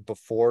run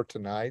before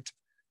tonight?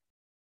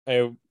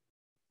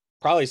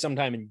 Probably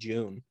sometime in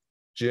June.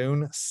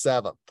 June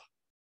 7th.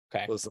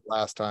 Okay. Was the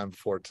last time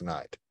before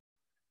tonight.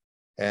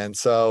 And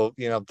so,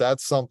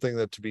 that's something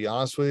that, to be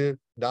honest with you,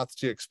 not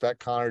that you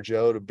expect Connor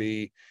Joe to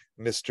be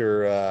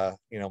Mr.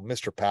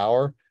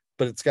 Power,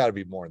 but it's got to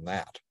be more than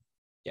that.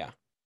 Yeah.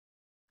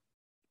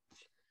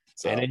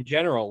 So. And in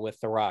general with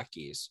the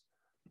Rockies,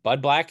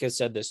 Bud Black has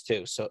said this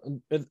too. So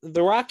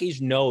the Rockies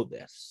know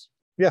this.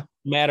 Yeah.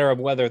 Matter of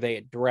whether they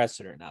address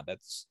it or not.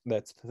 That's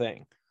the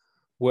thing.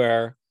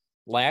 Where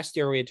last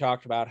year we had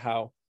talked about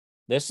how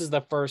this is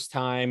the first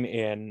time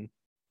in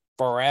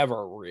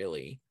forever,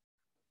 really,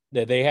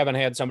 that they haven't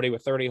had somebody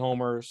with 30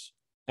 homers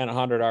and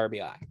 100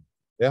 RBI.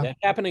 Yeah. That's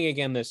happening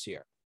again this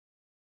year.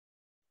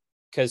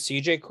 Because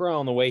CJ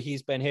Cron, the way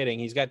he's been hitting,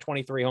 he's got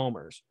 23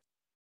 homers.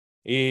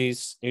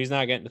 He's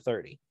not getting to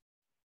 30.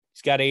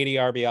 He's got 80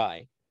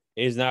 RBI.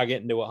 He's not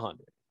getting to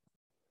 100.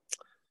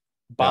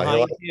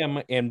 Behind him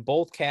in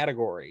both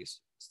categories,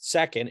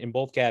 second in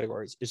both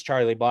categories, is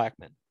Charlie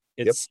Blackmon.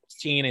 It's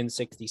 16 and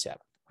 67.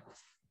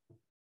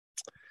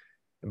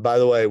 And by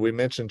the way, we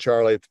mentioned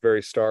Charlie at the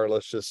very start.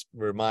 Let's just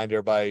remind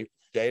everybody,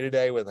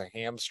 day-to-day with a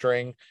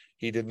hamstring.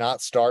 He did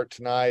not start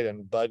tonight,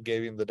 and Bud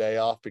gave him the day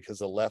off because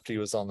the lefty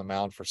was on the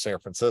mound for San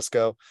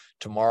Francisco.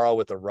 Tomorrow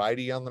with the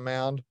righty on the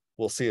mound,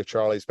 we'll see if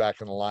Charlie's back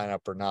in the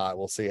lineup or not.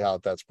 We'll see how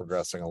that's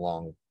progressing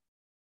along.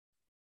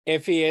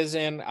 If he is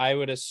in, I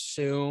would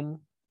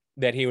assume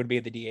that he would be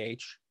the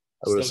DH.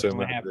 I would assume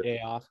that have day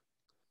off.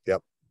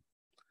 Yep.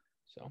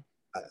 So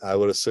I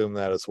would assume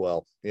that as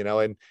well.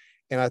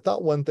 And I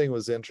thought one thing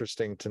was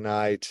interesting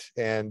tonight,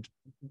 and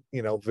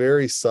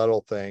very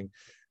subtle thing.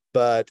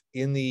 But I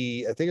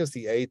think it was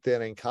the 8th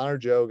inning, Connor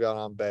Joe got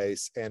on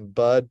base and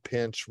Bud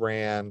pinch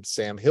ran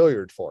Sam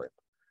Hilliard for him.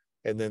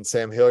 And then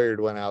Sam Hilliard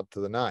went out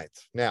to the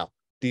 9th. Now,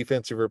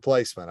 defensive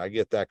replacement, I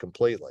get that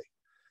completely.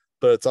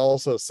 But it's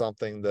also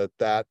something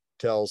that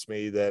tells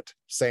me that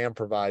Sam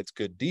provides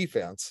good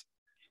defense,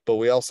 but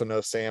we also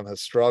know Sam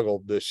has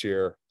struggled this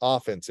year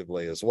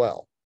offensively as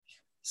well.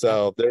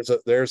 So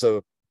there's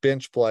a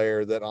bench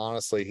player that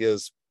honestly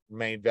his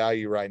main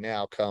value right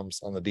now comes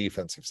on the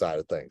defensive side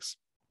of things.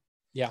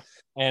 Yeah.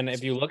 And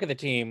if you look at the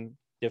team,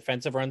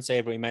 defensive run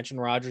saved, we mentioned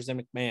Rogers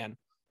and McMahon.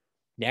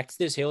 Next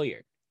is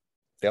Hilliard.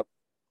 Yep.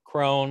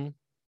 Cron,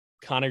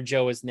 Connor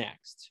Joe is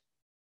next.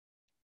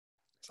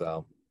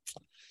 So,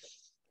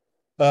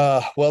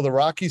 Well, the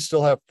Rockies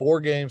still have 4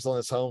 games on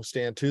this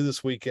homestand, 2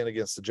 this weekend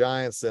against the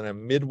Giants, then a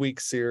midweek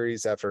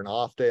series after an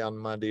off day on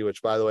Monday,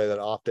 which, by the way, that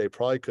off day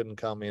probably couldn't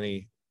come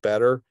any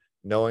better,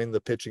 knowing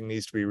the pitching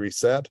needs to be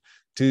reset.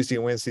 Tuesday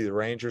and Wednesday, the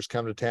Rangers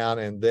come to town,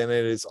 and then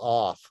it is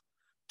off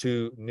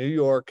to New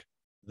York,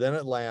 then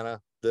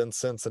Atlanta, then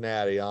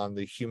Cincinnati on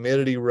the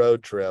humidity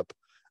road trip.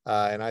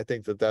 And I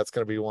think that that's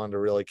going to be one to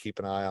really keep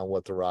an eye on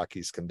what the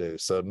Rockies can do.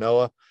 So,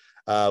 Noah,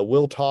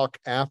 we'll talk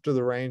after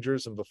the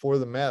Rangers and before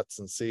the Mets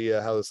and see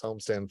how this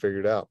homestand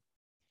figured out.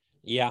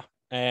 Yeah,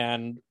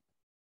 and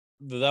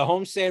the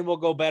homestand will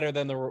go better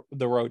than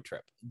the road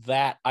trip.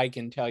 That I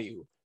can tell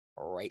you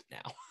right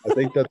now. I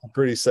think that's a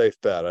pretty safe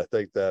bet. I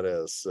think that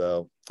is.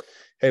 So,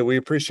 hey, we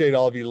appreciate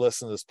all of you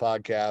listening to this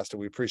podcast, and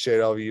we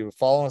appreciate all of you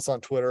following us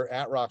on Twitter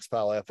at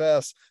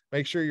RoxPileFS.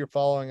 Make sure you're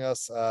following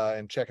us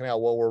and checking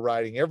out what we're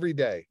writing every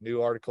day.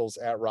 New articles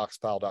at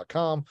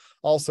roxpile.com.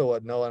 Also,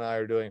 what Noah and I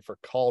are doing for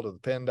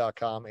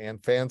calltothepen.com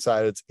and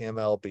Fansided's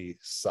MLB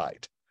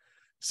site.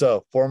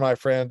 So, for my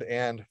friend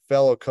and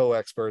fellow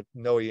co-expert,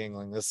 Noah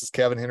Yingling, this is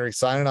Kevin Henry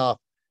signing off.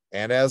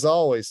 And as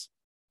always,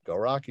 go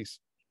Rockies.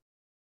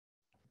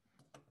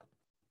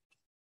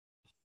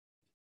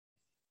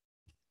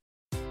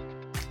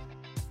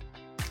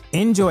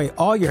 Enjoy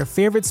all your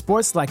favorite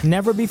sports like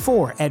never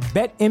before at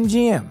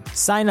BetMGM.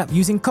 Sign up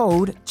using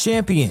code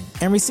CHAMPION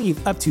and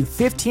receive up to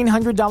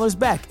 $1,500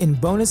 back in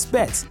bonus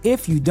bets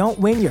if you don't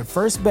win your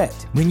first bet.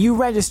 When you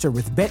register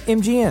with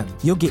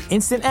BetMGM, you'll get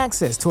instant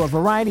access to a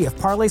variety of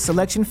parlay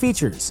selection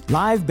features,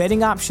 live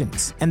betting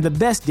options, and the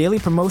best daily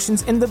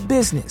promotions in the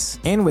business.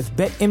 And with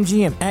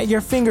BetMGM at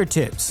your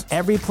fingertips,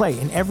 every play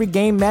and every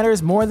game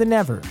matters more than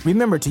ever.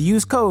 Remember to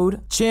use code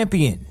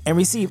CHAMPION and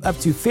receive up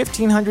to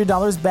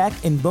 $1,500 back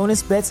in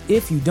bonus bets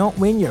if you don't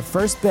win your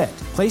first bet.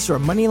 Place your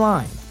money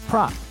line,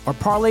 prop, or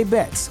parlay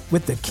bets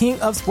with the king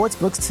of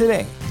sportsbooks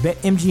today.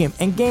 BetMGM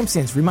and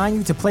GameSense remind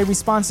you to play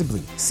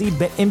responsibly. See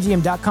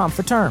BetMGM.com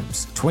for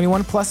terms.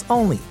 21 plus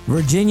only.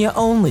 Virginia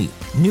only.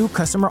 New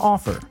customer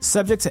offer.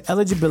 Subject to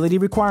eligibility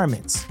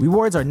requirements.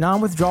 Rewards are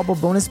non-withdrawable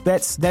bonus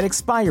bets that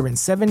expire in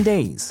 7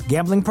 days.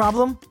 Gambling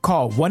problem?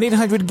 Call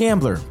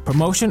 1-800-GAMBLER.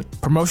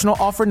 Promotional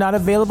offer not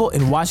available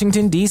in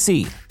Washington,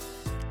 D.C.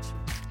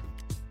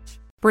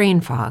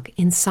 Brain fog,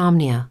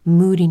 insomnia,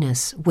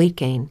 moodiness, weight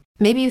gain.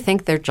 Maybe you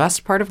think they're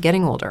just part of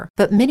getting older,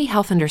 but MIDI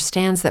Health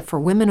understands that for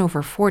women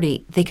over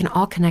 40, they can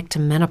all connect to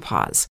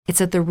menopause. It's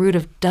at the root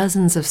of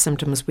dozens of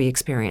symptoms we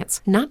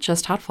experience, not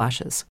just hot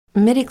flashes.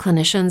 MIDI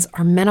clinicians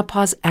are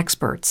menopause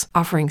experts,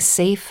 offering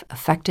safe,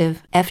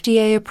 effective,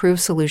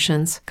 FDA-approved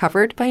solutions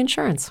covered by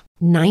insurance.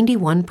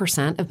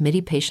 91% of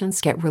MIDI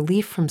patients get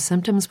relief from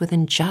symptoms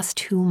within just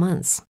 2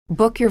 months.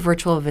 Book your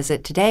virtual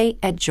visit today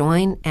at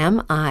joinmidi.com.